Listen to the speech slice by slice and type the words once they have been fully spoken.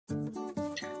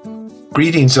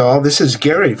Greetings all, this is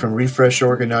Gary from Refresh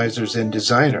Organizers and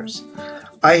Designers.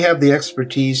 I have the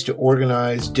expertise to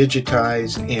organize,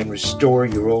 digitize, and restore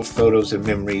your old photos and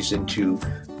memories into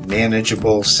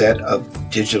manageable set of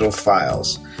digital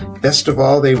files. Best of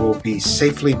all, they will be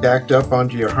safely backed up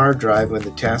onto your hard drive when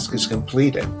the task is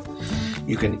completed.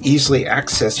 You can easily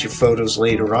access your photos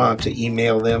later on to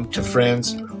email them to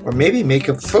friends or maybe make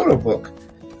a photo book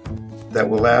that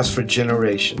will last for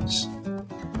generations.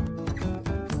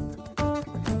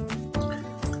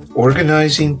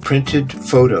 Organizing printed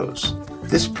photos.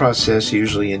 This process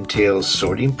usually entails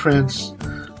sorting prints,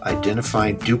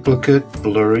 identifying duplicate,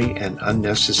 blurry, and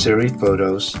unnecessary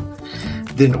photos,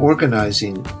 then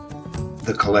organizing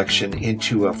the collection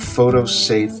into a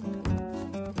photo-safe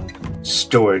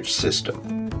storage system.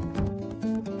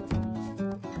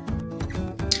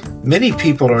 Many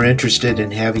people are interested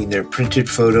in having their printed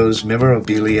photos,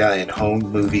 memorabilia, and home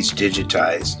movies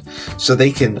digitized so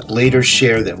they can later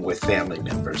share them with family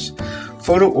members.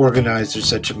 Photo organizers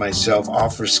such as myself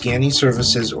offer scanning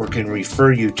services or can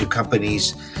refer you to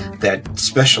companies that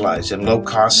specialize in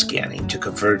low-cost scanning to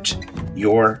convert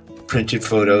your printed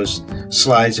photos,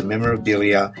 slides, and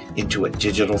memorabilia into a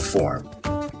digital form.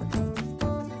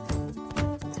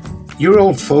 Your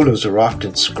old photos are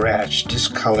often scratched,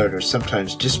 discolored, or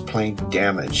sometimes just plain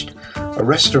damaged. A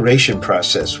restoration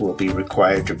process will be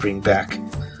required to bring back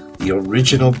the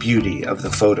original beauty of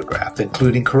the photograph,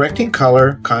 including correcting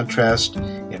color, contrast,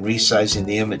 and resizing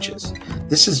the images.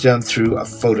 This is done through a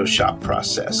Photoshop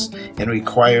process and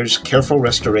requires careful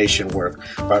restoration work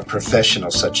by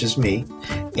professionals such as me,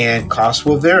 and costs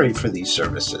will vary for these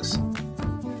services.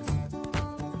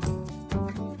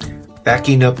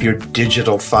 Backing up your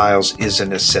digital files is a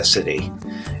necessity,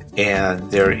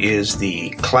 and there is the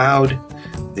cloud,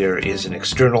 there is an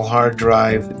external hard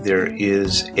drive, there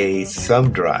is a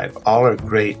thumb drive. All are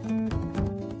great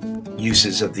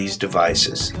uses of these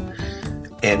devices,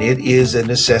 and it is a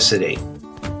necessity.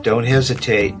 Don't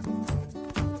hesitate.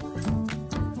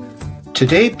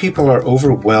 Today, people are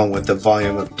overwhelmed with the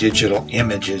volume of digital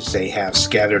images they have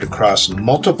scattered across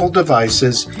multiple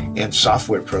devices and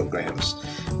software programs.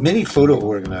 Many photo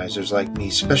organizers like me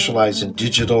specialize in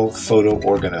digital photo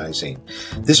organizing.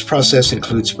 This process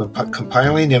includes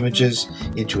compiling images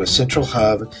into a central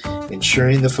hub,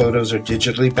 ensuring the photos are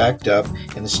digitally backed up,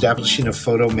 and establishing a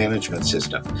photo management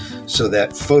system so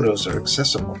that photos are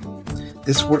accessible.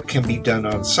 This work can be done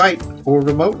on site or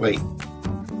remotely.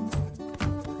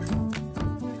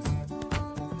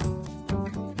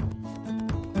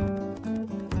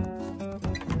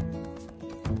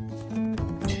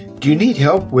 Do you need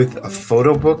help with a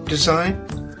photo book design?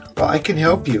 Well, I can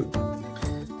help you.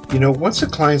 Once a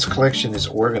client's collection is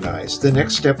organized, the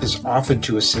next step is often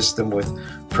to assist them with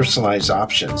personalized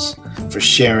options for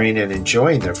sharing and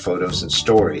enjoying their photos and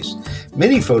stories.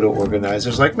 Many photo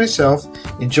organizers, like myself,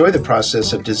 enjoy the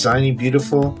process of designing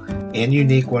beautiful and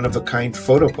unique one-of-a-kind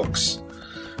photo books.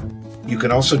 You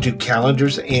can also do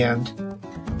calendars and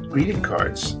greeting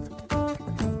cards.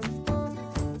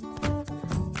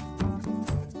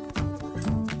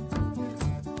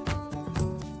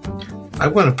 I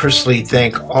want to personally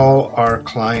thank all our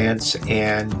clients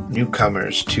and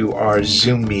newcomers to our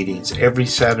Zoom meetings every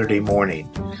Saturday morning.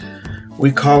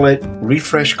 We call it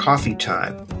Refresh Coffee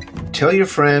Time. Tell your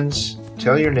friends,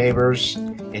 tell your neighbors,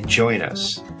 and join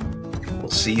us.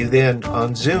 We'll see you then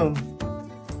on Zoom.